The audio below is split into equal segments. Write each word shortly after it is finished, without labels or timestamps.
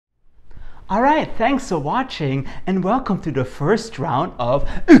Alright, thanks for watching and welcome to the first round of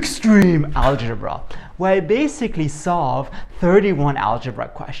Extreme Algebra, where I basically solve 31 algebra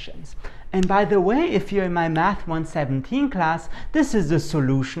questions. And by the way, if you're in my Math 117 class, this is the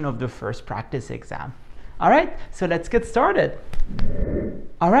solution of the first practice exam. Alright, so let's get started.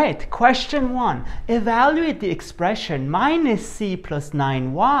 Alright, question 1. Evaluate the expression minus c plus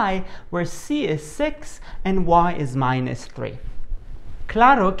 9y, where c is 6 and y is minus 3.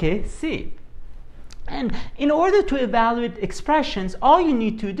 Claro que sí. And in order to evaluate expressions, all you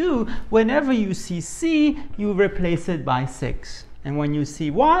need to do, whenever you see c, you replace it by 6. And when you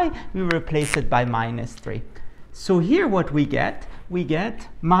see y, you replace it by minus 3. So here what we get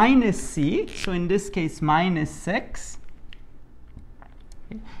minus c, so in this case minus 6,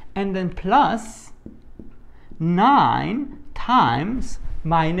 and then plus 9 times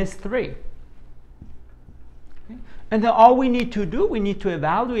minus 3. And then all we need to do, we need to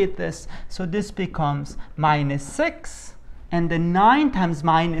evaluate this. So this becomes minus 6. And then 9 times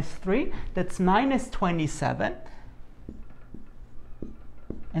minus 3, that's minus 27.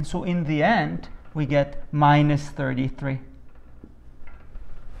 And so in the end, we get minus 33.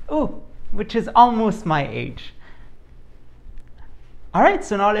 Ooh, which is almost my age. All right,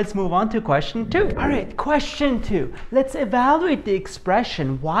 so now let's move on to question 2. All right, question 2. Let's evaluate the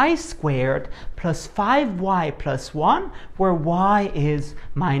expression y squared plus 5y plus 1, where y is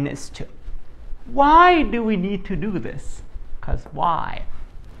minus 2. Why do we need to do this? Because why?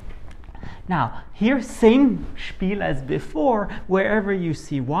 Now, here, same spiel as before. Wherever you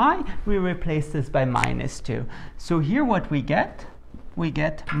see y, we replace this by minus 2. So here what we get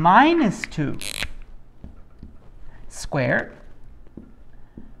minus 2 squared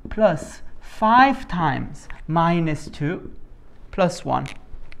plus 5 times minus 2 plus 1.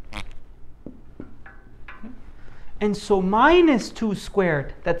 And so minus 2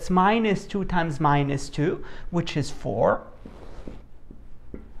 squared, that's minus 2 times minus 2, which is 4.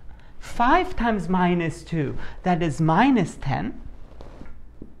 5 times minus 2, that is minus 10.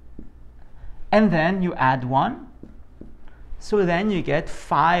 And then you add 1. So then you get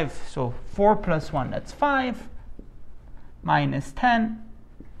 5. So 4 plus 1, that's 5. Minus 10.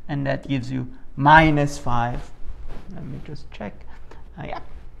 And that gives you minus 5. Let me just check. Yeah,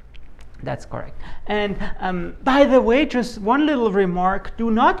 that's correct. And by the way, just one little remark.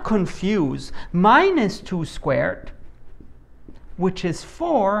 Do not confuse minus 2 squared, which is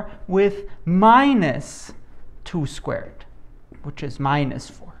 4, with minus 2 squared, which is minus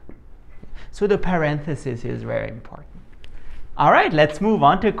 4. So the parenthesis is very important. All right, let's move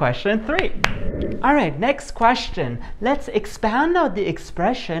on to question 3. All right, next question. Let's expand out the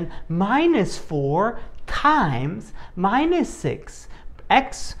expression minus 4 times minus 6,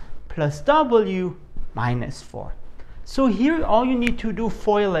 x plus w minus 4. So here all you need to do,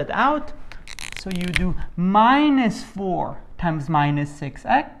 FOIL it out. So you do minus 4 times minus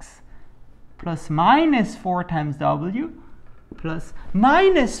 6x plus minus 4 times w plus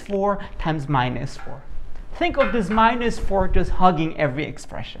minus 4 times minus 4. Think of this minus 4 just hugging every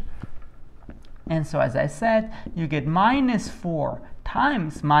expression. And so as I said, you get minus 4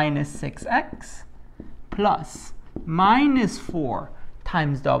 times minus 6x plus minus 4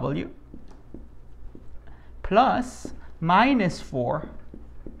 times w plus minus 4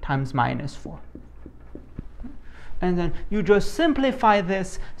 times minus 4. And then you just simplify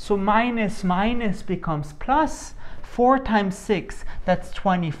this. So minus minus becomes plus. 4 times 6, that's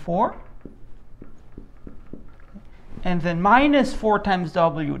 24. And then minus 4 times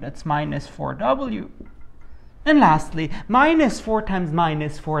w, that's minus 4w. And lastly, minus 4 times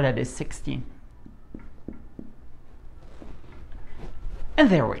minus 4, that is 16. And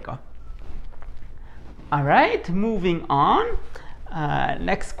there we go. All right, moving on.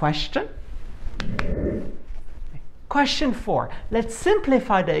 Next question. Question 4. Let's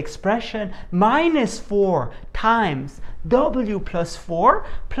simplify the expression minus 4 times w plus 4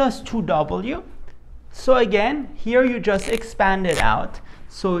 plus 2w. So again, here you just expand it out.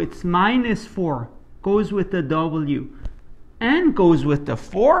 So it's minus 4 goes with the w and goes with the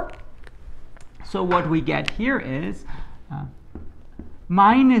 4. So what we get here is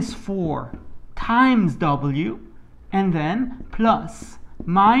minus 4 times w and then plus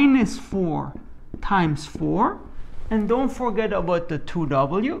minus 4 times 4. And don't forget about the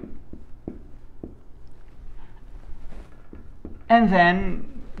 2w. And then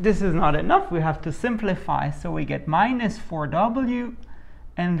this is not enough. We have to simplify. So we get minus 4w.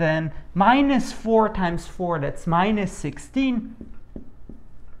 And then minus 4 times 4, that's minus 16.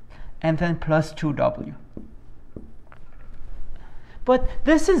 And then plus 2w. But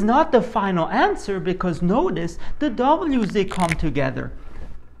this is not the final answer, because notice the w's, they come together.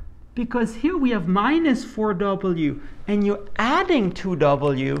 because here we have minus 4w, and you're adding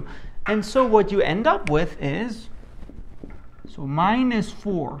 2w, and so what you end up with is, so minus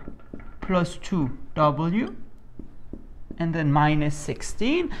 4 plus 2w, and then minus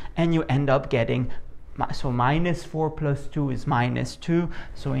 16, and you end up getting, so minus 4 plus 2 is minus 2,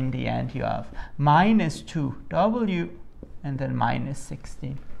 so in the end you have minus 2w, and then minus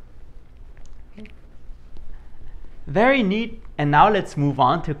 16. Very neat. And now let's move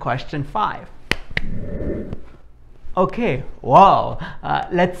on to question 5. Okay, wow.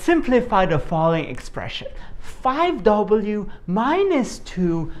 Let's simplify the following expression. 5w minus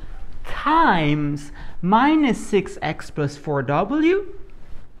 2 times minus 6x plus 4w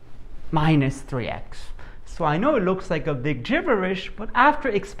minus 3x. So I know it looks like a big gibberish, but after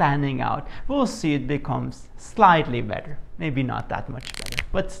expanding out, we'll see it becomes slightly better. Maybe not that much better,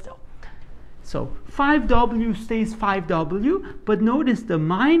 but still. So 5w stays 5w, but notice the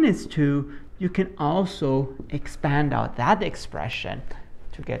minus 2, you can also expand out that expression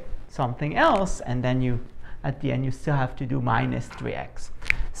to get something else, and then you, at the end, you still have to do minus 3x.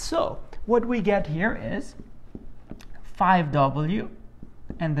 So what we get here is 5w,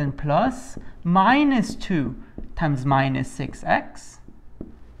 and then plus minus 2 times minus 6x,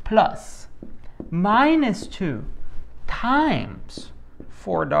 plus minus 2 times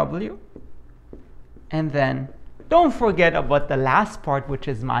 4w, and then don't forget about the last part, which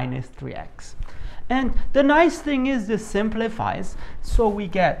is minus 3x. And the nice thing is this simplifies, so we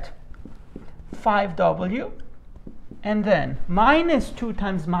get 5w, and then minus 2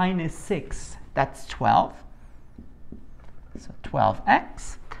 times minus 6, that's 12. So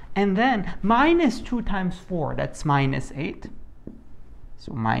 12x, and then minus 2 times 4, that's minus 8.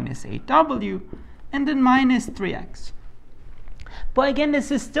 So minus 8w, and then minus 3x. But again,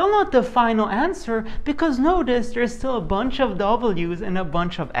 this is still not the final answer, because notice there's still a bunch of w's and a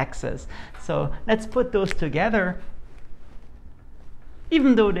bunch of x's. So let's put those together,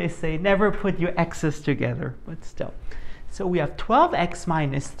 even though they say never put your x's together, but still. So we have 12x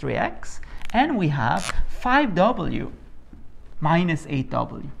minus 3x, and we have 5w minus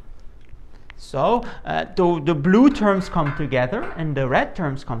 8w. So the blue terms come together and the red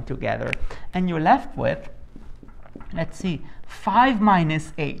terms come together, and you're left with, let's see, 5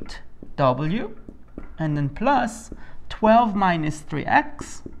 minus 8w, and then plus 12 minus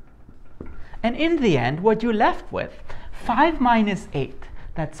 3x. And in the end, what you're left with, 5 minus 8,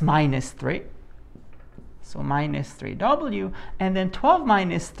 that's minus 3. So minus 3w, and then 12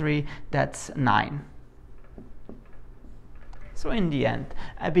 minus 3, that's 9. So in the end,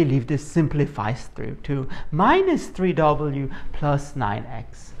 I believe this simplifies through to minus 3w plus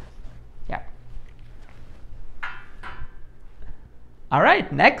 9x. Yeah. All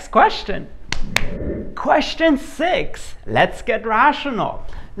right, next question. Question 6. Let's get rational.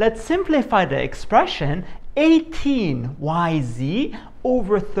 Let's simplify the expression 18yz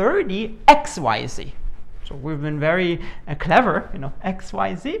over 30xyz. So we've been very clever,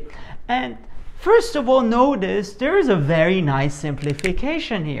 xyz. And first of all, notice there is a very nice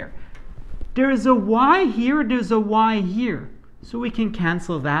simplification here. There's a y here, there's a y here. So we can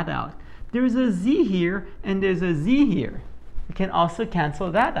cancel that out. There's a z here, and there's a z here. We can also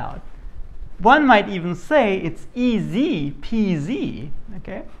cancel that out. One might even say it's ez, pz,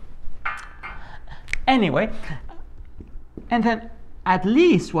 okay? Anyway, and then at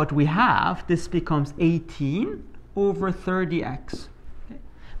least what we have, this becomes 18 over 30x. Okay?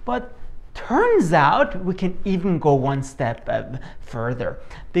 But turns out we can even go one step further,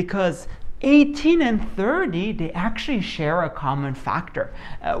 because 18 and 30, they actually share a common factor,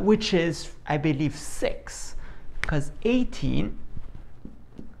 which is, I believe, 6. Because 18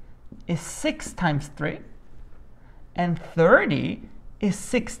 is 6 times 3, and 30 is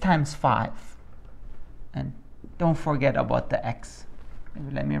 6 times 5. And don't forget about the x.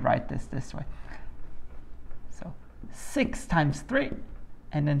 Maybe let me write this way. So 6 times 3,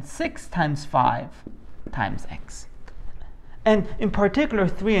 and then 6 times 5 times x. And in particular,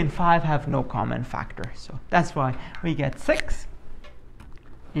 3 and 5 have no common factor. So that's why we get 6.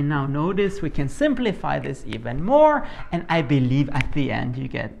 And now notice we can simplify this even more. And I believe at the end you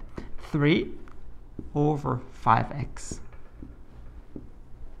get 3 over 5x.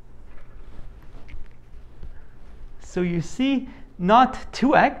 So you see, not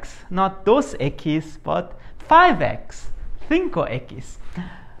 2x, not dos x, but 5x, 5x.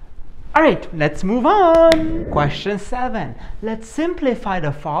 All right, let's move on. Question 7. Let's simplify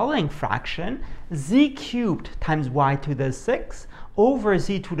the following fraction, z cubed times y to the 6 over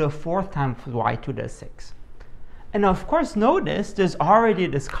z to the 4th times y to the 6. And of course, notice there's already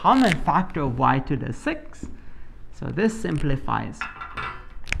this common factor of y to the 6. So this simplifies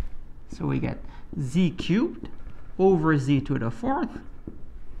So we get z cubed over z to the fourth.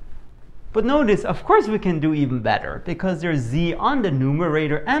 But notice, of course, we can do even better because there's z on the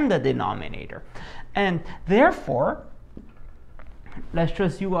numerator and the denominator. And therefore, let's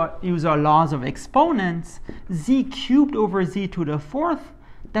just use our laws of exponents. Z cubed over z to the fourth,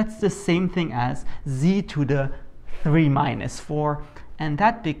 that's the same thing as z to the 3 minus 4. And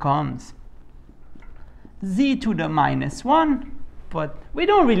that becomes z to the minus 1. But we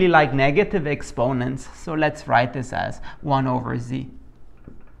don't really like negative exponents, so let's write this as 1 over z.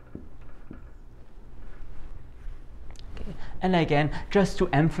 Okay. And again, just to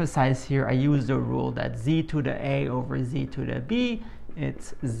emphasize here, I use the rule that z to the a over z to the b,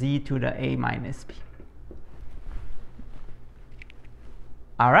 it's z to the a minus b.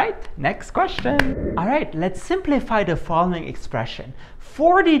 All right, next question. All right, let's simplify the following expression.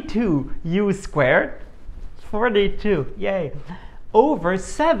 42u squared, 42, yay, over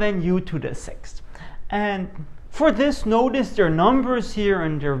 7u to the 6th. And for this, notice there are numbers here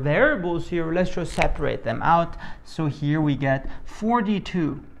and there are variables here. Let's just separate them out. So here we get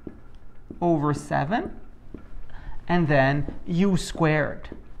 42 over 7, and then u squared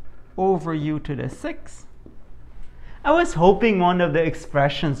over u to the 6th. I was hoping one of the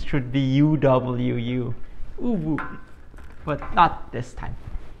expressions should be uwu, but not this time.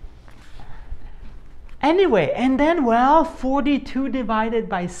 Anyway, and then, well, 42 divided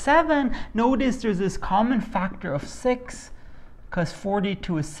by 7. Notice there's this common factor of 6, because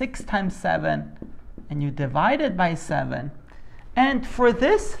 42 is 6 times 7, and you divide it by 7. And for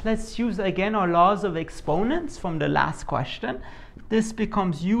this, let's use again our laws of exponents from the last question. This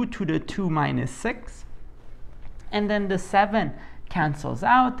becomes u to the 2 minus 6. And then the 7 cancels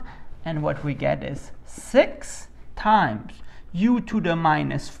out, and what we get is 6 times u to the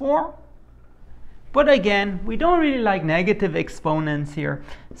minus 4. But again, we don't really like negative exponents here,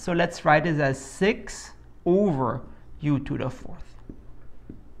 so let's write it as 6 over u to the 4th.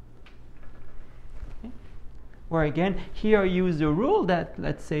 Okay. Where again, here I use the rule that,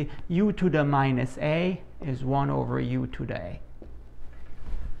 let's say, u to the minus a is 1 over u to the a.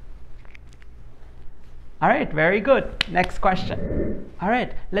 All right, very good. Next question. All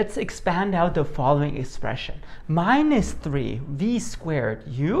right, let's expand out the following expression. Minus 3 v squared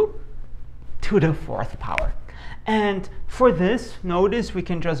u to the 4th power. And for this, notice we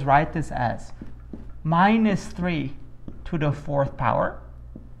can just write this as minus 3 to the 4th power,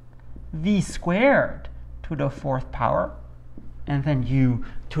 v squared to the 4th power, and then u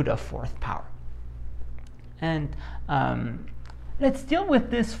to the 4th power. And let's deal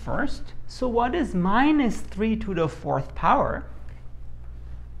with this first. So what is minus 3 to the 4th power?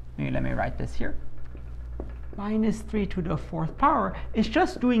 Maybe let me write this here. Minus 3 to the 4th power is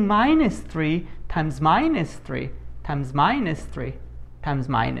just doing minus 3 times minus 3 times minus 3 times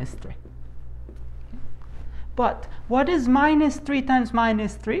minus 3. But what is minus 3 times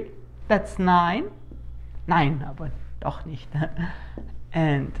minus 3? That's 9. 9, aber doch nicht.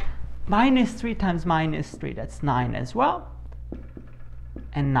 And minus 3 times minus 3, that's 9 as well.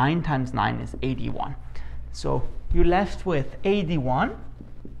 And 9 times 9 is 81. So you're left with 81.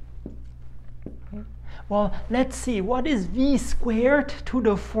 Well, let's see, what is v squared to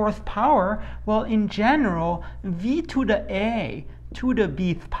the 4th power? Well, in general, v to the a to the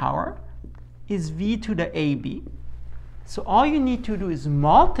bth power is v to the ab. So all you need to do is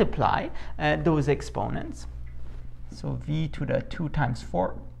multiply those exponents. So v to the 2 times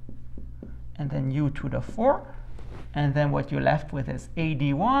 4, and then u to the 4. And then what you're left with is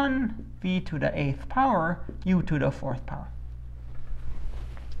 81 v to the 8th power, u to the 4th power.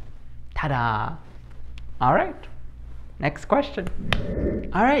 Ta-da! All right, next question.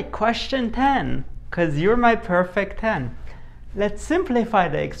 All right, question 10, because you're my perfect 10. Let's simplify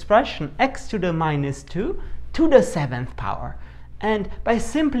the expression x to the minus 2 to the 7th power. And by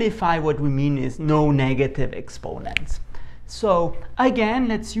simplify, what we mean is no negative exponents. So again,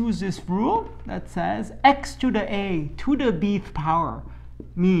 let's use this rule that says x to the a to the bth power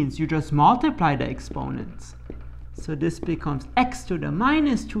means you just multiply the exponents. So this becomes x to the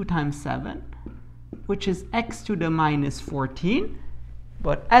minus 2 times 7, which is x to the minus 14.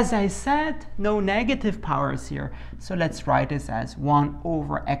 But as I said, no negative powers here. So let's write this as 1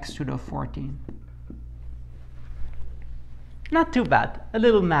 over x to the 14. Not too bad. A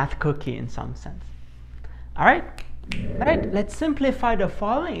little math cookie in some sense. All right. Right, let's simplify the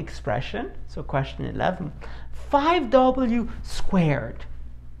following expression. So question 11, 5w squared.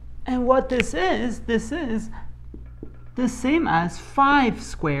 And what this is the same as 5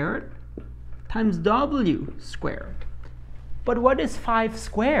 squared times w squared. But what is 5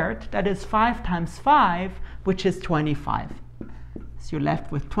 squared? That is 5 times 5, which is 25. So you're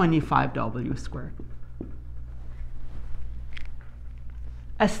left with 25w squared.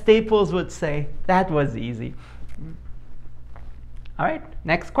 As Staples would say, that was easy. All right,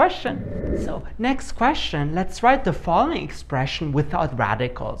 next question. So next question, let's write the following expression without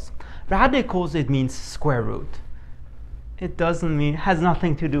radicals. Radicals, it means square root. It doesn't mean, has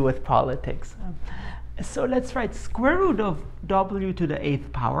nothing to do with politics. So let's write square root of w to the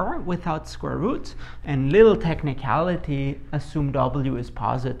 8th power without square roots. And little technicality, assume w is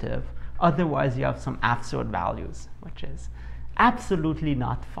positive. Otherwise, you have some absolute values, which is absolutely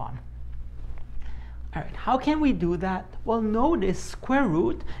not fun. All right, how can we do that? Well, notice square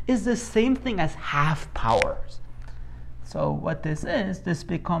root is the same thing as half powers. So what this is, this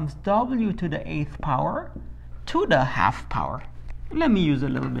becomes w to the 8th power to the half power. Let me use a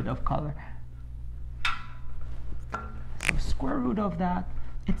little bit of color. So square root of that,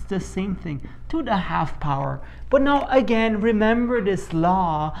 it's the same thing, to the half power. But now again, remember this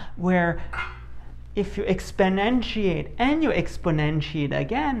law where if you exponentiate and you exponentiate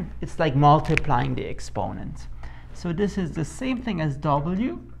again, it's like multiplying the exponents. So this is the same thing as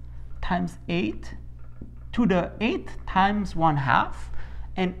w times 8 to the 8 times 1/2.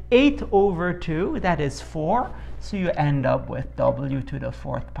 And 8 over 2, that is 4. So you end up with w to the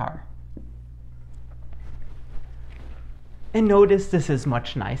 4th power. And notice this is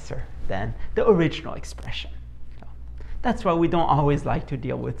much nicer than the original expression. So that's why we don't always like to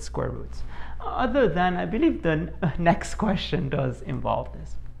deal with square roots. Other than, I believe the next question does involve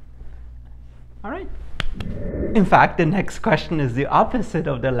this. All right. In fact, the next question is the opposite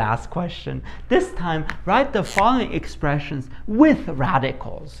of the last question. This time, write the following expressions with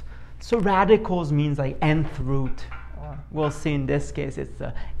radicals. So radicals means like nth root. Or we'll see in this case, it's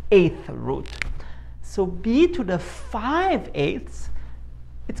the 8th root. So b to the 5/8,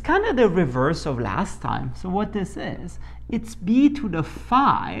 it's kind of the reverse of last time. So what this is, it's b to the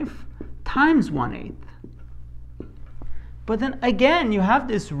 5 times 1/8. But then again, you have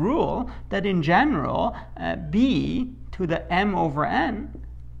this rule that in general, b to the m over n,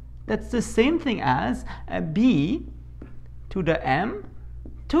 that's the same thing as b to the m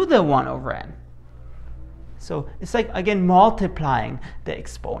to the 1 over n. So it's like, again, multiplying the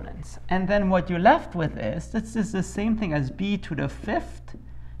exponents. And then what you're left with is, this is the same thing as b to the 5th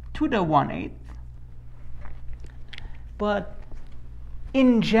to the 1/8. But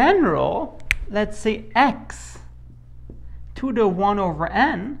in general, let's say x to the 1 over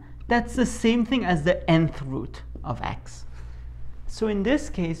n, that's the same thing as the nth root of x. So in this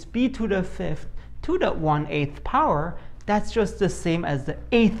case, b to the 5th to the 1/8 power, that's just the same as the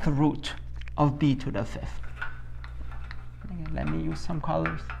 8th root of b to the 5th. Okay, let me use some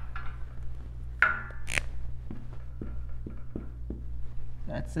colors.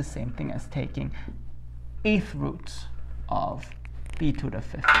 That's the same thing as taking 8th roots of b to the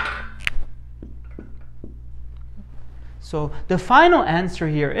 5th. So the final answer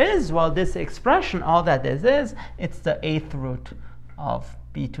here is, well, this expression, all that this is, it's the 8th root of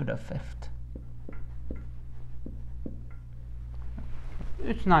b to the 5th.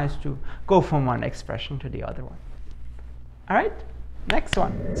 It's nice to go from one expression to the other one. All right, next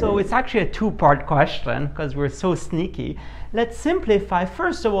one. So it's actually a two-part question because we're so sneaky. Let's simplify,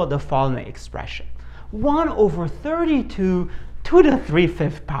 first of all, the following expression. 1 over 32 to the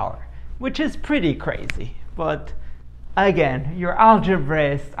 3/5 power, which is pretty crazy. But again, you're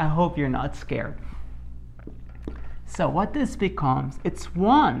algebraists. I hope you're not scared. So what this becomes, it's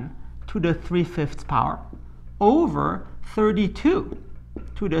 1 to the 3/5 power over 32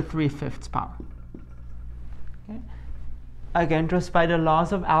 to the 3/5 power. Okay. Again, just by the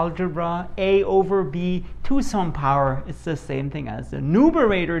laws of algebra, a over b to some power is the same thing as the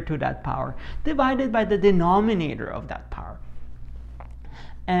numerator to that power divided by the denominator of that power.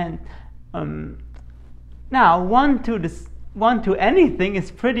 And now 1 to anything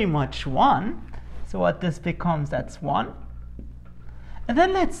is pretty much 1. So what this becomes, that's 1. And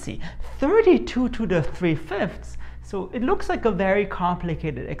then let's see, 32 to the 3/5. So it looks like a very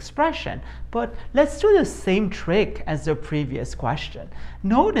complicated expression, but let's do the same trick as the previous question.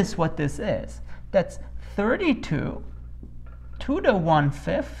 Notice what this is. That's 32 to the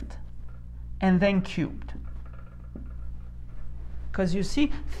 1/5 and then cubed. Because you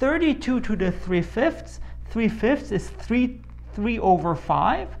see, 32 to the 3/5, 3/5 is 3 over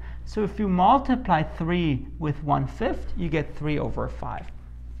 5. So if you multiply 3 with 1/5, you get 3 over 5.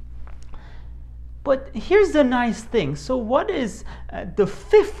 But here's the nice thing. So what is the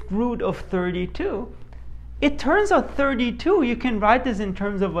 5th root of 32? It turns out 32, you can write this in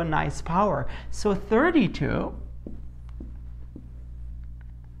terms of a nice power. So 32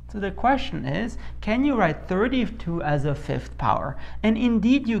 So the question is, can you write 32 as a fifth power? And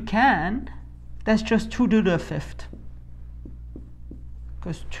indeed you can. That's just 2 to the fifth.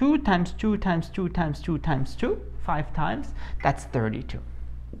 Because 2 times 2 times 2 times 2 times 2, 5 times, that's 32.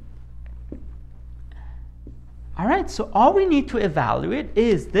 All right, so all we need to evaluate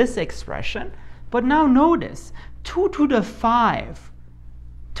is this expression. But now notice, 2 to the 5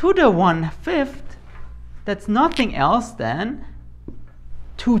 to the 1/5, that's nothing else than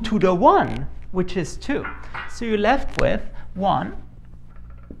 2 to the 1, which is 2. So you're left with 1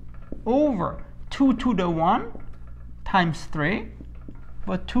 over 2 to the 1 times 3.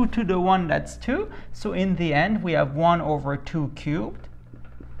 But 2 to the 1, that's 2. So in the end, we have 1 over 2 cubed.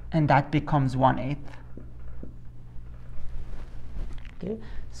 And that becomes 1/8. Okay,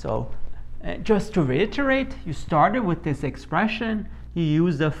 so just to reiterate, you started with this expression. You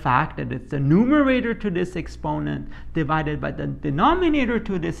use the fact that it's the numerator to this exponent divided by the denominator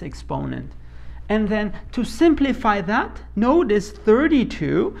to this exponent. And then to simplify that, notice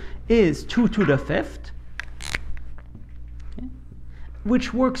 32 is 2 to the 5th, okay,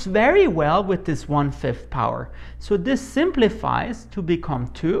 which works very well with this 1/5 power. So this simplifies to become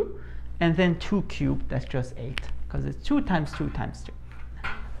 2, and then 2 cubed, that's just 8, because it's 2 times 2 times 2.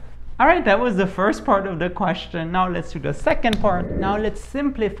 All right, that was the first part of the question. Now let's do the second part. Now let's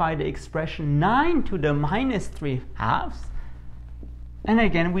simplify the expression 9 to the minus 3/2. And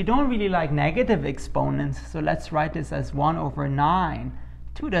again, we don't really like negative exponents, so let's write this as 1 over 9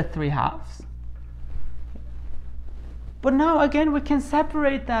 to the 3/2. But now again, we can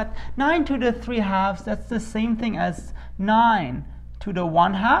separate that. 9 to the 3/2, that's the same thing as 9 to the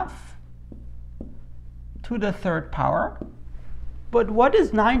 1/2 to the 3rd power. But what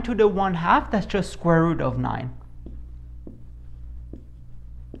is 9 to the 1/2? That's just square root of 9.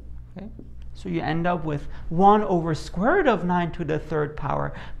 Okay? So you end up with 1 over square root of 9 to the 3rd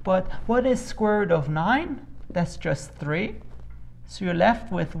power. But what is square root of 9? That's just 3. So you're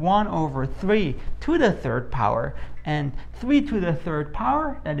left with 1 over 3 to the 3rd power. And 3 to the 3rd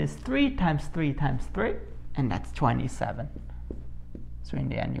power, that is 3 times 3 times 3. And that's 27. So in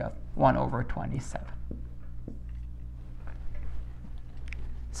the end, you have 1 over 27.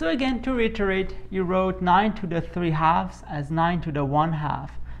 So again, to reiterate, you wrote 9 to the 3/2 as 9 to the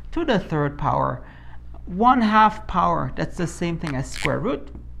 1/2 to the 3rd power. 1/2 power, that's the same thing as square root.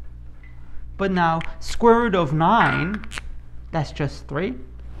 But now, square root of 9, that's just 3.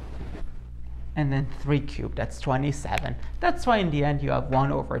 And then 3 cubed, that's 27. That's why in the end you have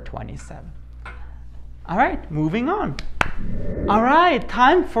 1 over 27. All right, moving on. All right,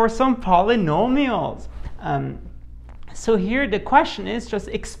 time for some polynomials. So here the question is just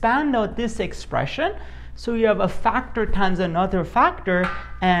expand out this expression. So you have a factor times another factor,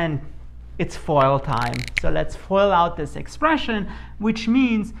 and it's FOIL time. So let's FOIL out this expression, which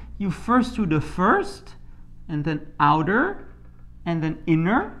means you first do the first, and then outer, and then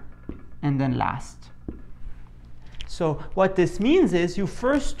inner, and then last. So what this means is you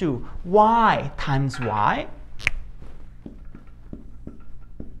first do y times y,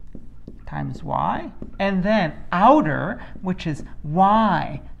 times y, and then outer, which is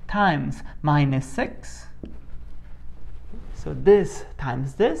y times minus 6. So this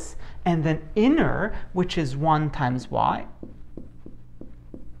times this, and then inner, which is 1 times y,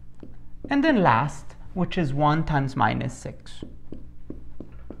 and then last, which is 1 times minus 6.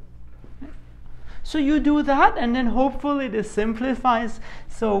 So you do that, and then hopefully this simplifies.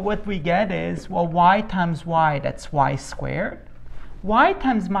 So what we get is, well, y times y, that's y squared. Y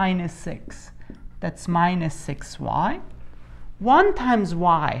times minus 6, that's minus 6y. 1 times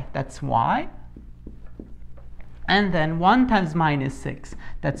y, that's y. And then 1 times minus 6,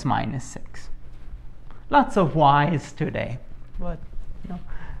 that's minus 6. Lots of y's today. But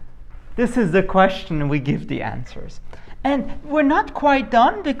this is the question, we give the answers. And we're not quite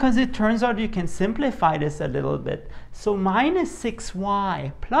done, because it turns out you can simplify this a little bit. So minus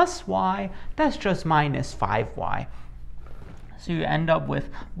 6y plus y, that's just minus 5y. So you end up with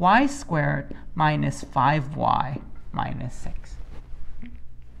y squared minus 5y minus 6.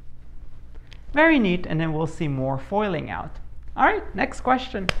 Very neat, and then we'll see more foiling out. All right, next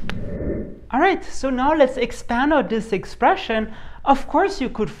question. All right, so now let's expand out this expression. Of course, you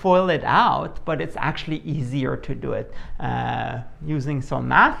could FOIL it out, but it's actually easier to do it using some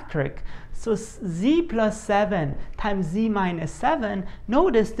math trick. So z plus 7 times z minus 7,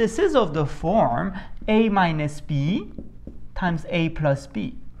 notice this is of the form a minus b times a plus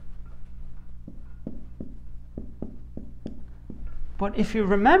b. But if you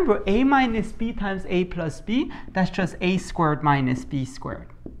remember, a minus b times a plus b, that's just a squared minus b squared.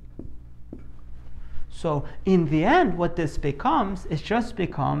 So in the end, what this becomes, it just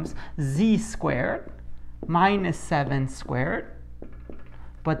becomes z squared minus 7 squared,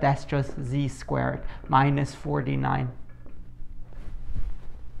 but that's just z squared minus 49.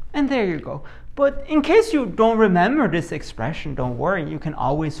 And there you go. But in case you don't remember this expression, don't worry, you can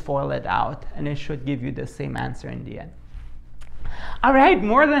always FOIL it out, and it should give you the same answer in the end. All right,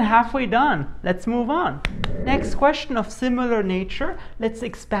 more than halfway done. Let's move on. Next question of similar nature. Let's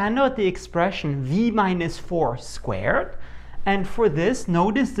expand out the expression v minus 4 squared. And for this,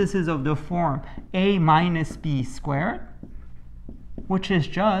 notice this is of the form a minus b squared, which is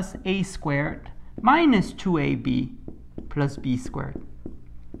just a squared minus 2ab plus b squared.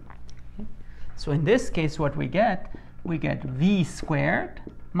 So in this case, what we get v squared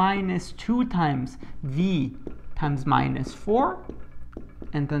minus 2 times v times minus 4,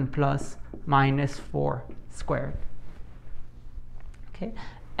 and then plus minus 4 squared. Okay,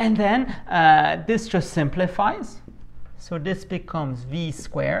 and then this just simplifies. So this becomes v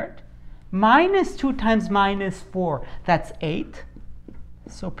squared minus 2 times minus 4, that's 8.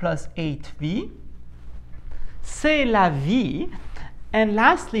 So plus 8v. C'est la vie. And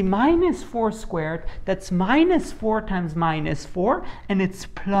lastly, minus 4 squared, that's minus 4 times minus 4, and it's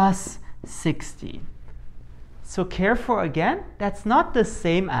plus 16. So careful again, that's not the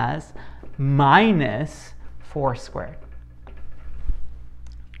same as minus 4 squared.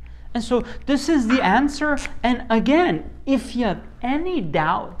 And so this is the answer. And again, if you have any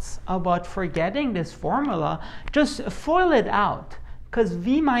doubts about forgetting this formula, just FOIL it out. Because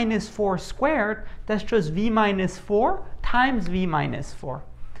v minus 4 squared, that's just v minus 4 times v minus 4.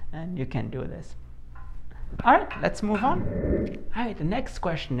 And you can do this. All right, let's move on. All right, the next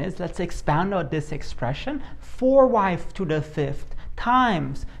question is, let's expound out this expression, 4y to the 5th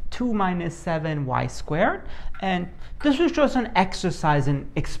times 2 minus 7y squared. And this was just an exercise in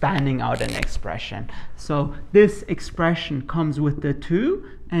expanding out an expression. So this expression comes with the 2,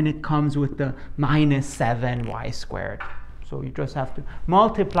 and it comes with the minus 7y squared. So you just have to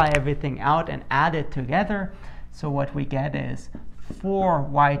multiply everything out and add it together. So what we get is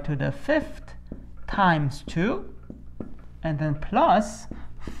 4y to the 5th times 2, and then plus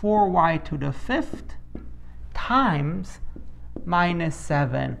 4y to the 5th times minus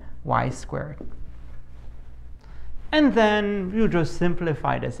 7y squared. And then you just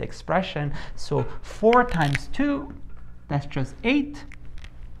simplify this expression. So 4 times 2, that's just 8.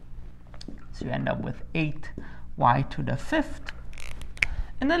 So you end up with 8y to the 5th.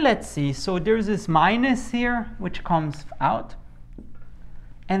 And then let's see. So there's this minus here, which comes out.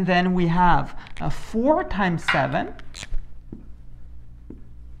 And then we have 4 times 7.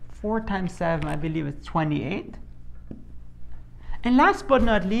 4 times 7, I believe it's 28. And last but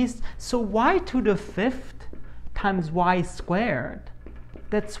not least, so y to the 5th times y squared,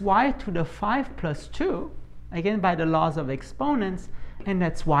 that's y to the 5 plus 2, again by the laws of exponents, and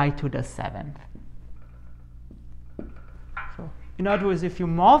that's y to the 7th. So in other words, if you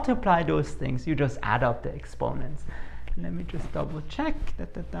multiply those things, you just add up the exponents. Let me just double check.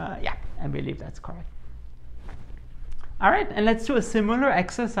 Yeah, I believe that's correct. All right, and let's do a similar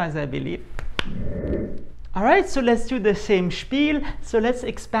exercise, I believe. All right, so let's do the same spiel. So let's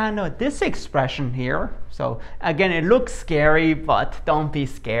expand out this expression here. So again, it looks scary, but don't be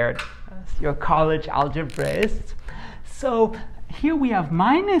scared. You're college algebraists. So here we have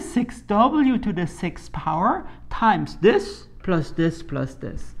minus 6w to the 6th power times this plus this plus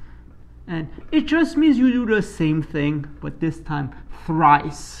this. And it just means you do the same thing, but this time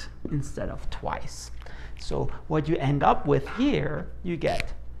thrice instead of twice. So what you end up with here, you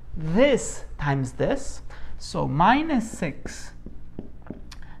get this times this. So minus 6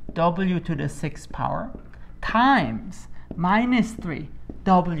 w to the 6th power times minus 3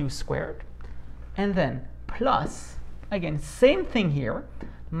 w squared. And then plus, again, same thing here,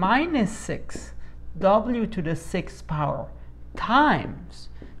 minus 6 w to the 6th power times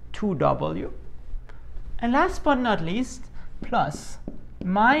 2w. And last but not least, plus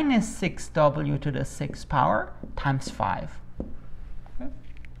minus 6w to the 6th power times 5.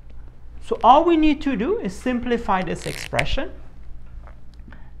 So all we need to do is simplify this expression.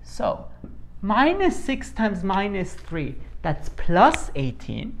 So minus 6 times minus 3, that's plus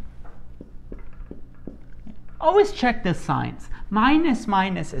 18. Always check the signs. Minus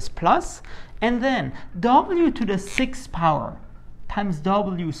minus is plus. And then w to the 6th power times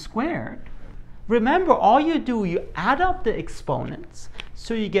w squared. Remember, all you do, you add up the exponents.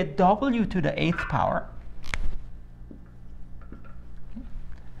 So you get w to the 8th power.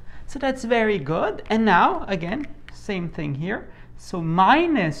 So that's very good. And now, again, same thing here. So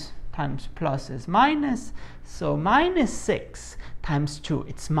minus times plus is minus. So minus 6 times 2,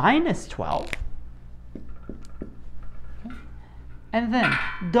 it's minus 12. And then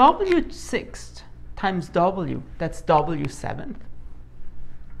w sixth times w, that's w seventh.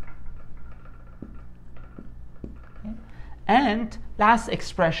 Okay. And last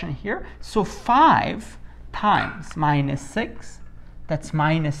expression here, so 5 times minus 6, that's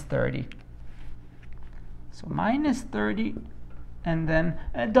minus 30. So minus 30, and then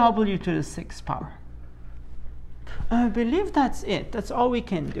w to the 6th power. I believe that's it. That's all we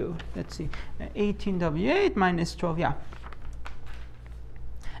can do. Let's see. 18w8 minus 12, yeah.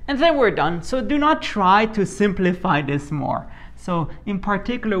 And then we're done. So do not try to simplify this more. So in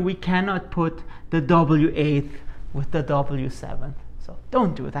particular, we cannot put the w8th with the w7th. So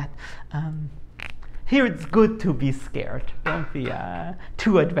don't do that. Here it's good to be scared. Don't be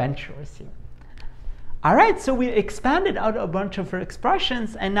too adventurous here. All right, so we expanded out a bunch of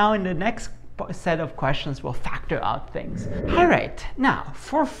expressions, and now in the next set of questions, we'll factor out things. All right, now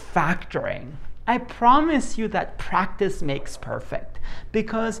for factoring, I promise you that practice makes perfect,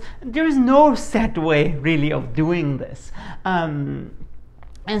 because there's no set way really of doing this. And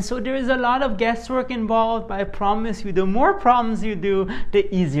so there is a lot of guesswork involved, but I promise you the more problems you do,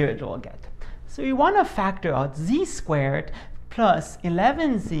 the easier it will get. So you want to factor out z squared plus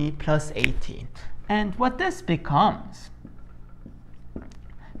 11z plus 18. And what this becomes,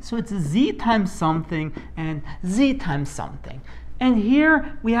 so it's z times something and z times something. And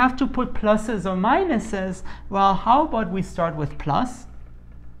here we have to put pluses or minuses. Well, how about we start with plus?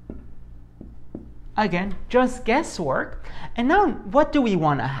 Again, just guesswork. And now what do we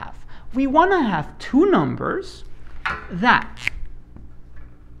want to have? We want to have two numbers that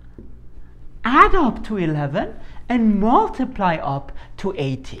add up to 11 and multiply up to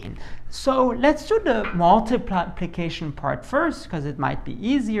 18. So let's do the multiplication part first, because it might be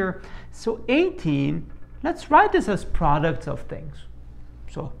easier. So 18, let's write this as products of things.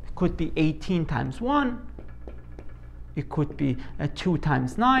 So it could be 18 times 1. It could be 2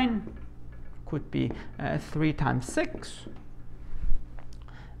 times 9. It could be 3 times 6.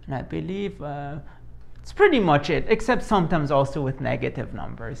 And I believe it's pretty much it, except sometimes also with negative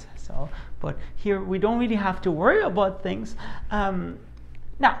numbers. So, but here we don't really have to worry about things.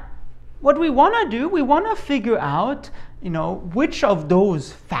 Now, what we want to do, we want to figure out, which of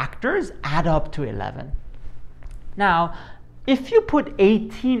those factors add up to 11. Now, if you put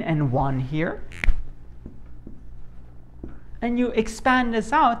 18 and 1 here, and you expand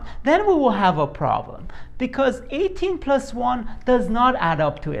this out, then we will have a problem, because 18 plus 1 does not add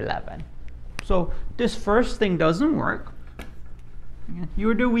up to 11. So this first thing doesn't work.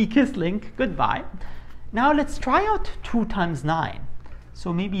 You're the weakest link. Goodbye. Now let's try out 2 times 9.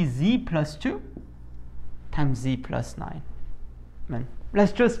 So maybe z plus 2 times z plus 9.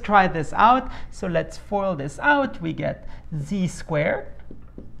 Let's just try this out. So let's FOIL this out. We get z squared,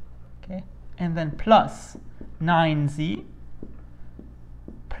 okay, and then plus 9z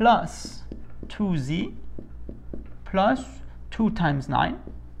plus 2z plus 2 times 9,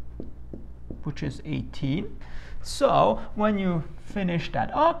 which is 18. So when you finish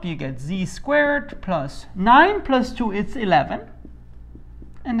that up, you get z squared plus 9 plus 2, it's 11.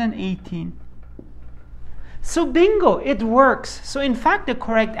 And then 18. So bingo, it works. So in fact, the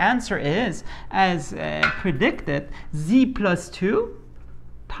correct answer is, as predicted, z plus 2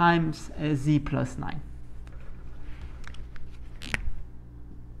 times z plus 9.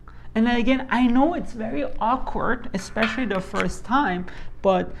 And then again, I know it's very awkward, especially the first time,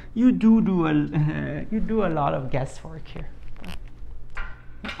 but you do a lot of guesswork here.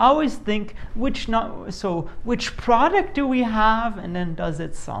 I always think which product do we have, and then does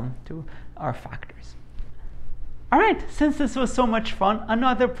it sum to our factors. All right, since this was so much fun,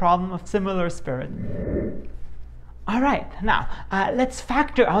 another problem of similar spirit. All right, now let's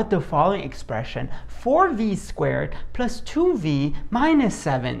factor out the following expression: 4v squared plus 2v minus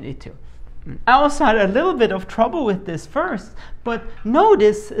 72. I also had a little bit of trouble with this first, but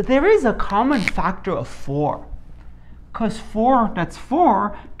notice there is a common factor of 4. Because 4, that's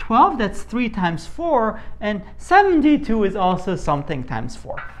 4, 12, that's 3 times 4, and 72 is also something times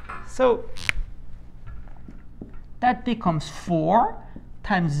 4. So that becomes 4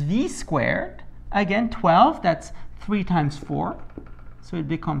 times v squared. Again, 12, that's 3 times 4. So it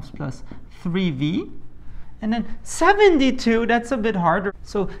becomes plus 3v. And then 72, that's a bit harder.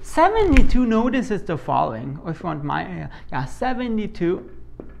 So 72, notices the following. Or if you want 72,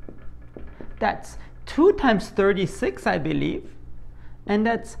 that's 2 times 36, I believe, and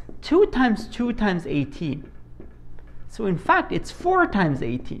that's 2 times 2 times 18. So in fact, it's 4 times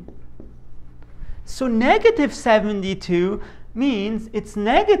 18. So negative 72 means it's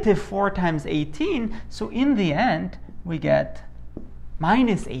negative 4 times 18. So in the end, we get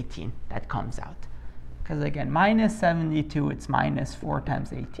minus 18 that comes out. Because again, minus 72, it's minus 4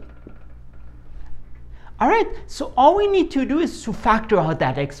 times 18. All right, so all we need to do is to factor out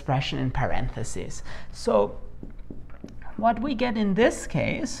that expression in parentheses. So what we get in this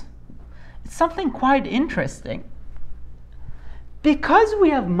case is something quite interesting. Because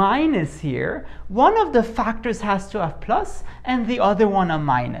we have minus here, one of the factors has to have plus and the other one a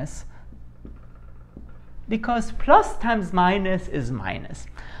minus. Because plus times minus is minus.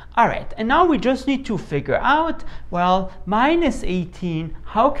 All right, and now we just need to figure out, well, minus 18,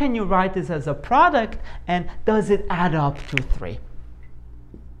 how can you write this as a product, and does it add up to 3?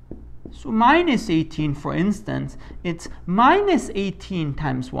 So minus 18, for instance, it's minus 18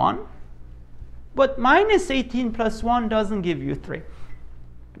 times 1, but minus 18 plus 1 doesn't give you 3.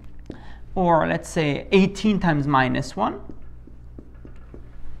 Or let's say 18 times minus 1.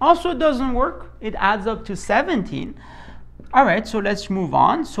 Also doesn't work. It adds up to 17. All right, so let's move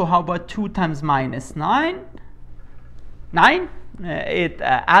on. So how about 2 times minus 9? 9. It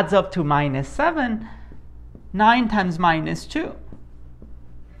adds up to minus 7. 9 times minus 2.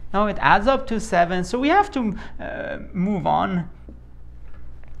 No, it adds up to 7. So we have to move on.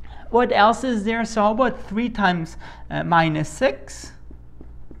 What else is there? So how about 3 times minus 6?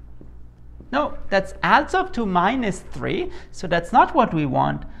 No, that adds up to minus 3. So that's not what we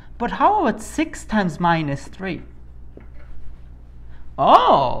want. But how about 6 times minus 3?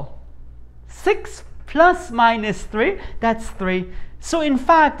 Oh, 6 plus minus 3, that's 3. So in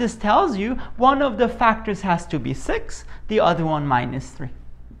fact, this tells you one of the factors has to be 6, the other one minus 3.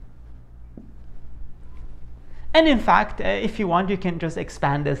 And in fact, if you want, you can just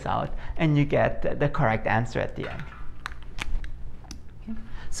expand this out and you get the correct answer at the end. Okay.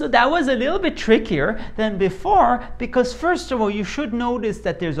 So that was a little bit trickier than before because first of all, you should notice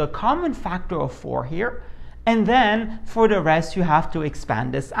that there's a common factor of 4 here. And then for the rest, you have to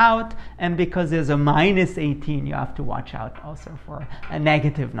expand this out. And because there's a minus 18, you have to watch out also for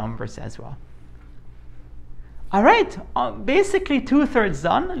negative numbers as well. All right, basically 2/3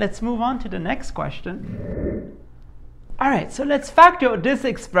 done. Let's move on to the next question. All right, so let's factor out this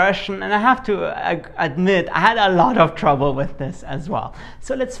expression. And I have to admit, I had a lot of trouble with this as well.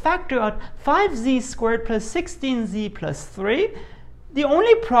 So let's factor out 5z squared plus 16z plus 3. The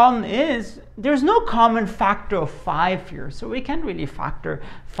only problem is there's no common factor of 5 here, so we can't really factor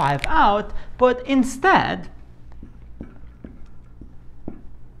 5 out. But instead,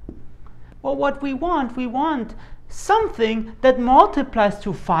 well, what we want something that multiplies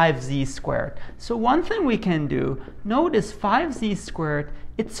to 5z squared. So one thing we can do, notice 5z squared,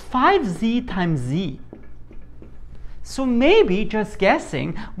 it's 5z times z. So maybe, just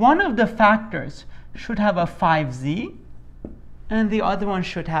guessing, one of the factors should have a 5z, and the other one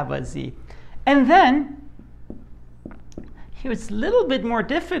should have a z. And then, here it's a little bit more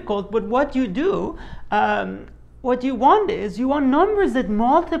difficult, but what you do, what you want is, you want numbers that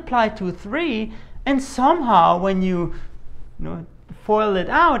multiply to 3, and somehow when you FOIL it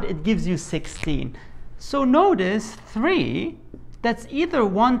out, it gives you 16. So notice 3, that's either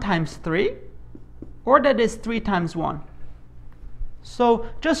 1 times 3, or that is 3 times 1. So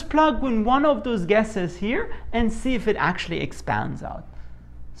just plug in one of those guesses here and see if it actually expands out.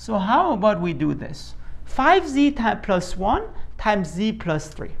 So how about we do this? 5z plus 1 times z plus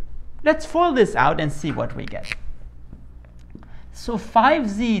 3. Let's FOIL this out and see what we get. So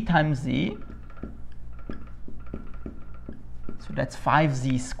 5z times z, so that's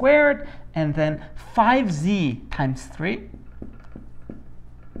 5z squared, and then 5z times 3.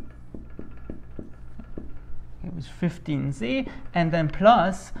 It was 15z, and then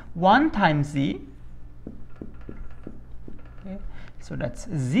plus 1 times z. Okay. So that's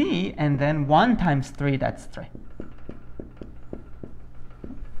z, and then 1 times 3, that's 3.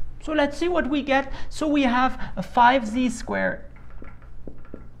 So let's see what we get. So we have a 5z squared,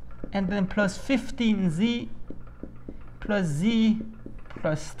 and then plus 15z plus z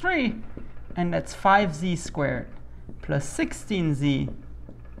plus 3, and that's 5z squared plus 16z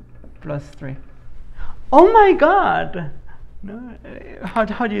plus 3. Oh my God! No,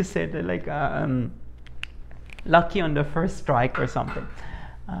 how do you say that? Like lucky on the first strike or something.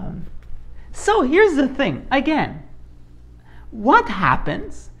 So here's the thing. Again, what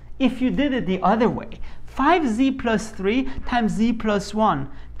happens if you did it the other way? 5z plus 3 times z plus 1.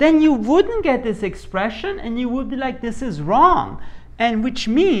 Then you wouldn't get this expression, and you would be like, this is wrong. And which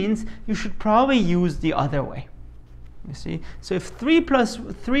means you should probably use the other way. You see? So if 3 plus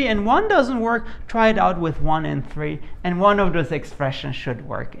 3 and 1 doesn't work, try it out with 1 and 3. And one of those expressions should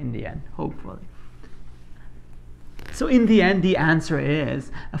work in the end, hopefully. So in the end, the answer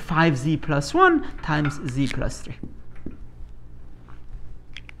is 5z plus 1 times z plus 3.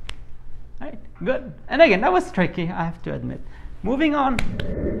 All right, good. And again, that was tricky, I have to admit. Moving on.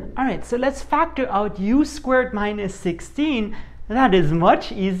 All right, so let's factor out u squared minus 16. That is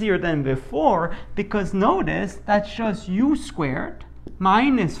much easier than before, because notice that's just u squared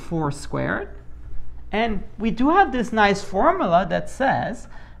minus 4 squared. And we do have this nice formula that says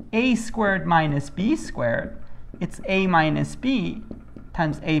a squared minus b squared. It's a minus b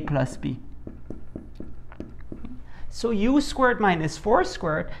times a plus b. So u squared minus 4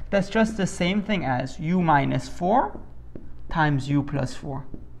 squared, that's just the same thing as u minus 4 times u plus 4.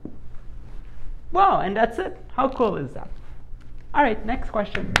 Wow, and that's it. How cool is that? All right, next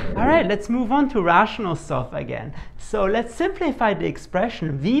question. All right, let's move on to rational stuff again. So let's simplify the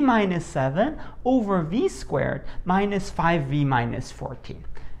expression v minus 7 over v squared minus 5v minus 14.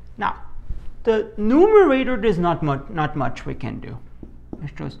 Now, the numerator, there's not much we can do.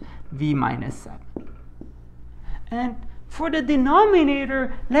 It's just v minus 7. And for the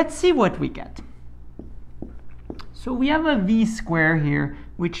denominator, let's see what we get. So we have a v squared here,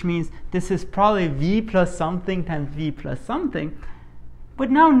 which means this is probably v plus something times v plus something. But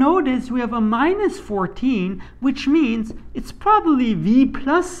now notice we have a minus 14, which means it's probably v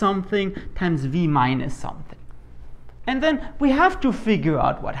plus something times v minus something. And then we have to figure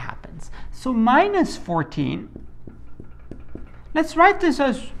out what happens. So minus 14, let's write this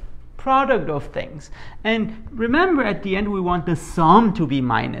as product of things. And remember, at the end we want the sum to be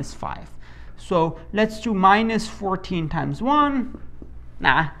minus 5. So let's do minus 14 times 1.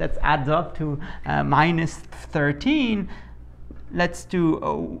 Nah, that adds up to minus 13. Let's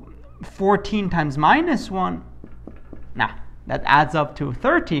do 14 times minus 1. Nah, that adds up to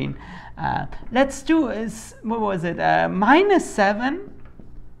 13. Let's do, what was it, minus 7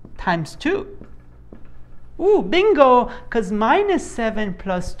 times 2. Ooh, bingo, because minus 7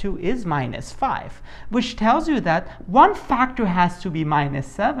 plus 2 is minus 5, which tells you that one factor has to be minus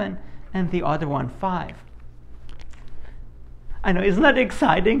 7 and the other one 5. I know, isn't that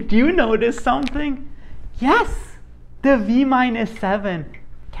exciting? Do you notice something? Yes, the v minus 7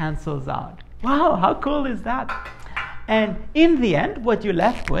 cancels out. Wow, how cool is that? And in the end, what you're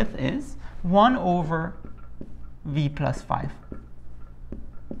left with is 1 over v plus 5.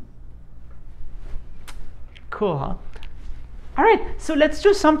 Cool, huh? All right, so let's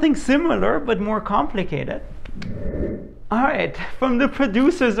do something similar but more complicated. All right, from the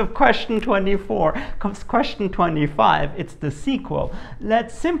producers of question 24 comes question 25. It's the sequel.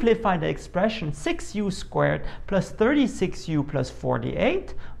 Let's simplify the expression 6u squared plus 36u plus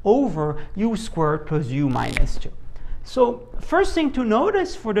 48 over u squared plus u minus 2. So first thing to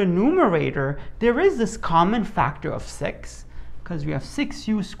notice, for the numerator, there is this common factor of 6, because we have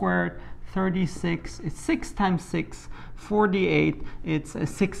 6u squared, 36, it's 6 times 6, 48, it's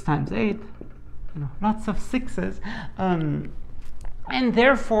 6 times 8. You know, lots of 6s. And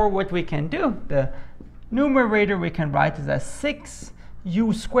therefore, what we can do, the numerator we can write is as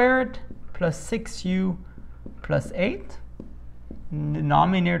 6u squared plus 6u plus 8. And the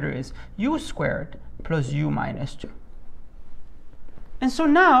denominator is u squared plus u minus 2. And so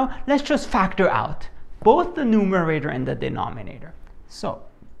now, let's just factor out both the numerator and the denominator. So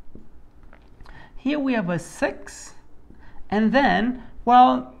here we have a 6, and then,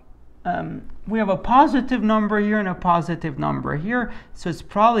 well, we have a positive number here and a positive number here, so it's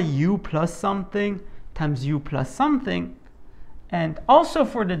probably u plus something times u plus something. And also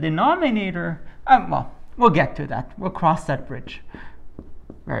for the denominator, well, we'll get to that. We'll cross that bridge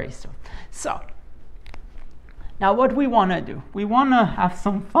very soon. So now what we want to do, we want to have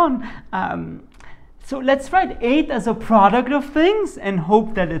some fun. So let's write 8 as a product of things and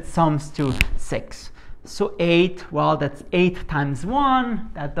hope that it sums to 6. So 8, well, that's 8 times 1,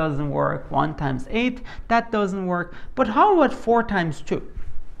 that doesn't work. 1 times 8, that doesn't work. But how about 4 times 2?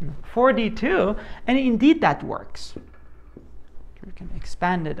 42, and indeed that works. We can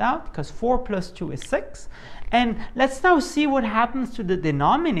expand it out, because 4 plus 2 is 6. And let's now see what happens to the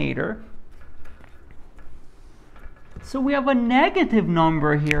denominator. So we have a negative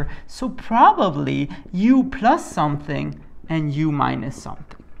number here, so probably u plus something and u minus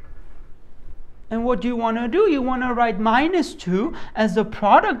something. And what do you want to do? You want to write minus 2 as the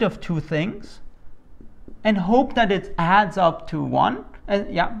product of two things and hope that it adds up to 1.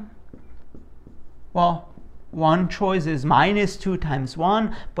 Yeah. Well, one choice is minus 2 times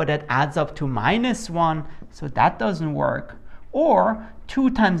 1, but it adds up to minus 1, so that doesn't work. Or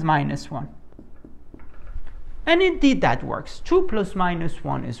 2 times minus 1. And indeed that works. 2 plus minus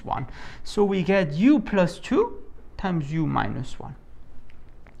 1 is 1. So we get u plus 2 times u minus 1.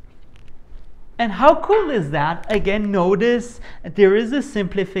 And how cool is that? Again, notice there is a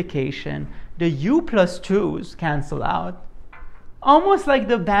simplification. The u plus 2's cancel out. almost like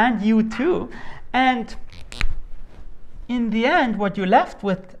the band U2. And in the end, what you're left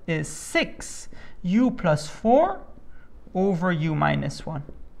with is 6u plus 4 over u minus 1.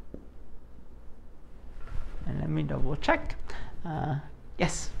 And let me double check.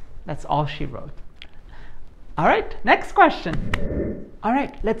 Yes, that's all she wrote. All right, next question. All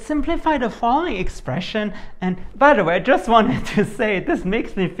right, let's simplify the following expression. And by the way, I just wanted to say this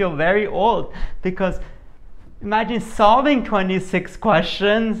makes me feel very old, because imagine solving 26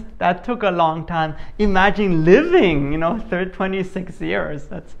 questions. That took a long time. Imagine living, 26 years.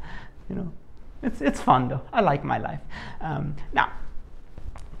 That's, it's fun though. I like my life. Now,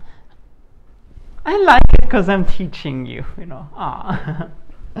 I like it because I'm teaching you,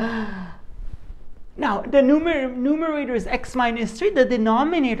 Now, the numerator is x minus 3, the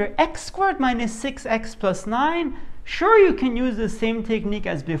denominator x squared minus 6x plus 9. Sure, you can use the same technique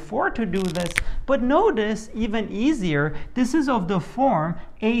as before to do this, but notice, even easier, this is of the form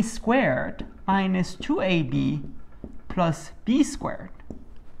a squared minus 2ab plus b squared,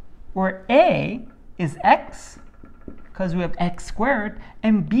 where a is x, because we have x squared,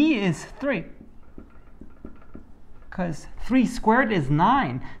 and b is 3. Because 3 squared is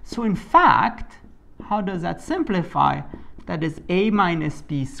 9. So in fact, how does that simplify? That is a minus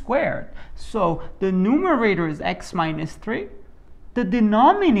b squared. So the numerator is x minus 3. The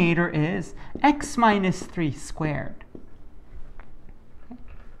denominator is x minus 3 squared.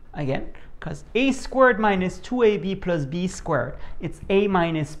 Again, because a squared minus 2ab plus b squared, it's a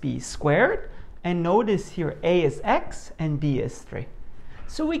minus b squared. And notice here, a is x and b is 3.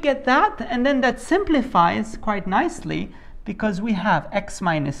 So we get that, and then that simplifies quite nicely, because we have x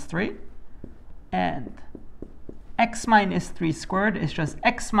minus 3, and x minus 3 squared is just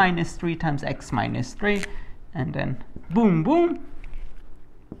x minus 3 times x minus 3, and then boom, boom,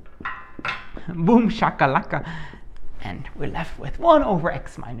 boom, shakalaka, and we're left with 1 over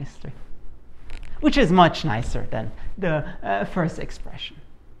x minus 3, which is much nicer than the first expression.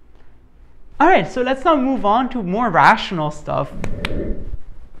 All right, so let's now move on to more rational stuff.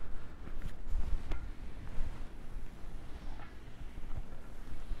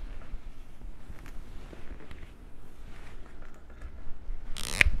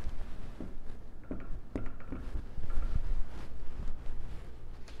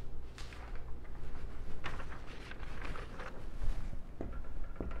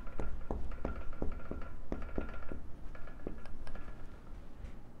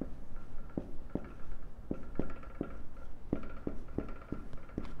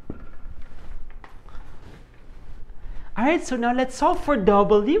 All right, so now let's solve for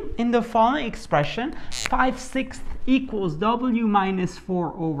w in the following expression. 5/6 equals w minus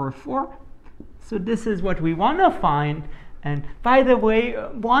 4 over 4. So this is what we want to find. And by the way,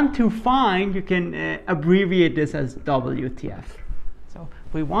 want to find, you can abbreviate this as WTF. So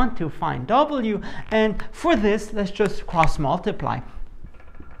we want to find w. And for this, let's just cross multiply.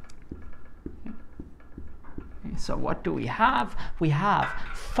 Okay, so what do we have? We have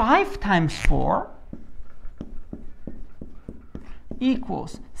 5 times 4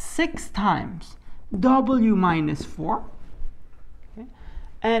 equals 6 times w minus 4. Okay.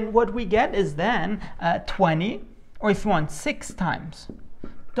 And what we get is then 20, or if you want, 6 times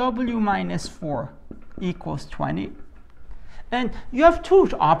w minus 4 equals 20. And you have two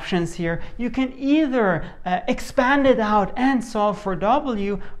options here. You can either expand it out and solve for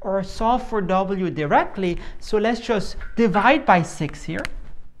w, or solve for w directly. So let's just divide by 6 here.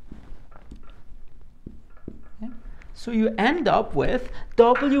 So you end up with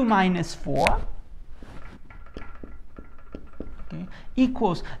w minus 4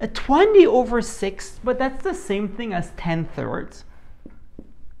 equals 20 over 6, but that's the same thing as 10/3.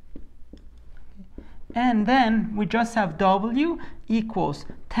 And then we just have w equals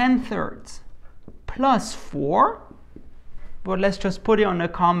 10/3 plus 4. But let's just put it on a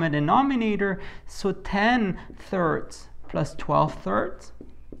common denominator. So 10/3 plus 12/3.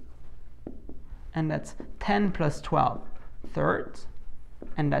 And that's 10 plus 12/3,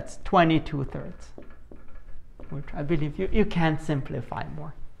 and that's 22/3, which I believe you can't simplify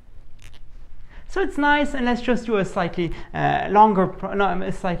more. So it's nice, and let's just do a slightly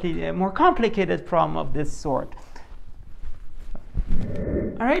slightly more complicated problem of this sort.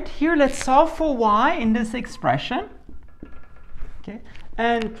 All right, here let's solve for y in this expression. Okay,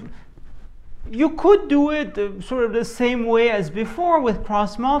 and you could do it sort of the same way as before with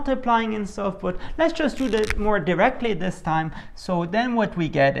cross multiplying and stuff, but let's just do that more directly this time. So then what we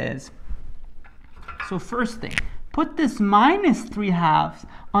get is, so first thing, put this minus 3/2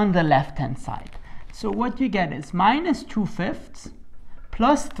 on the left hand side. So what you get is minus 2/5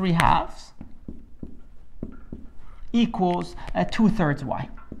 plus 3/2 equals 2/3 y.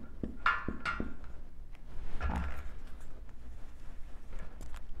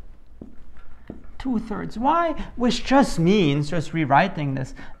 2/3 y, which just means, just rewriting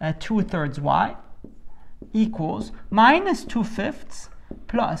this, 2/3 y equals minus 2/5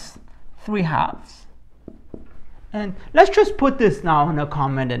 plus 3/2. And let's just put this now in a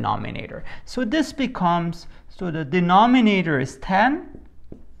common denominator. So this becomes, so the denominator is 10,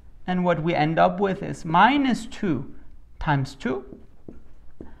 and what we end up with is minus 2 times 2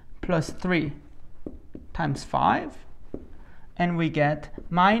 plus 3 times 5, and we get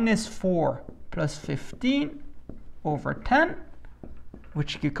minus 4 plus 15 over 10,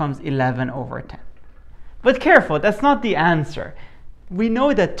 which becomes 11 over 10. But careful, that's not the answer. We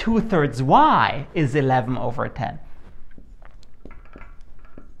know that 2/3 y is 11 over 10.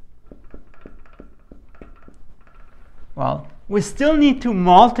 Well, we still need to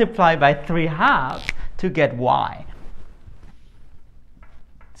multiply by 3/2 to get y.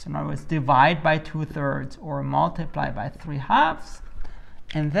 So in other words, divide by 2/3 or multiply by 3/2.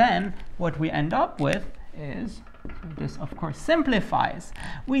 And then what we end up with is, this of course simplifies,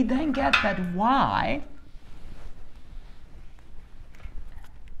 we then get that y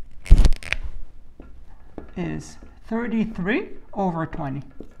is 33 over 20.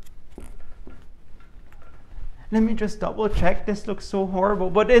 Let me just double check. This looks so horrible,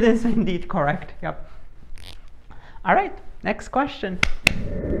 but it is indeed correct. Yep. All right, next question.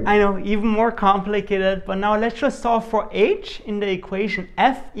 I know, even more complicated, but now let's just solve for h in the equation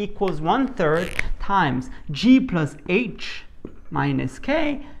f equals 1/3 times g plus h minus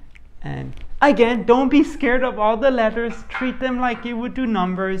k. And again, don't be scared of all the letters. Treat them like you would do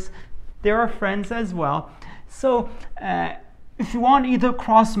numbers. They are friends as well. So if you want, either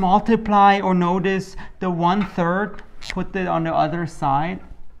cross multiply or notice the 1/3, put it on the other side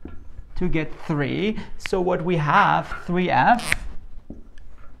to get 3. So what we have, 3f,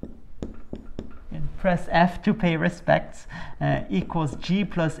 and press F to pay respects, equals g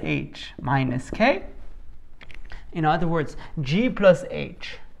plus h minus k. In other words, g plus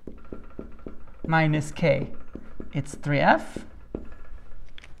h minus k, it's 3f.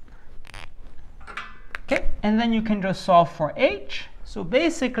 Okay, and then you can just solve for h. So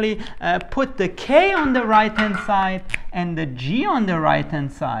basically, put the k on the right-hand side and the g on the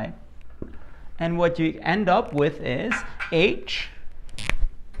right-hand side. And what you end up with is h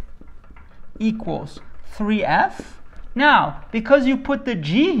equals 3f. Now, because you put the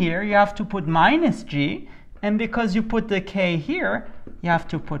g here, you have to put minus g. And because you put the k here, you have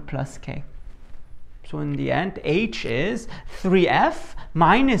to put plus k. So in the end, h is 3f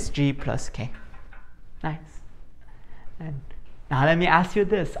minus g plus k. Nice. And now let me ask you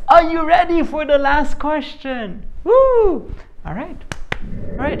this. Are you ready for the last question? Woo! All right.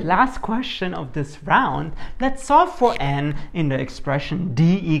 All right, last question of this round. Let's solve for n in the expression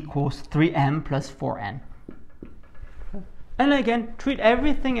d equals 3m plus 4n. And again, treat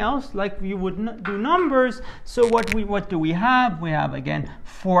everything else like you would do numbers. So what do we have? We have, again,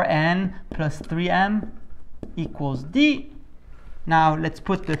 4n plus 3m equals d. Now let's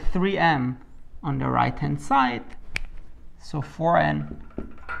put the 3m on the right-hand side. So 4n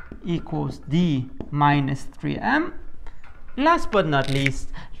equals d minus 3m. Last but not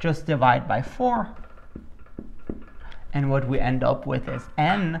least, just divide by 4. And what we end up with is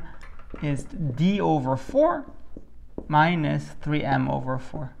n is d over 4 minus 3m over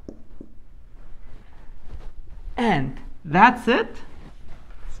 4. And that's it.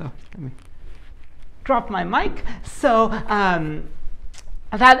 So let me drop my mic. So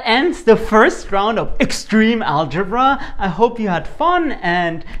that ends the first round of Extreme Algebra. I hope you had fun,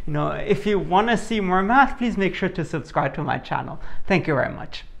 and if you want to see more math, please make sure to subscribe to my channel. Thank you very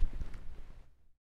much.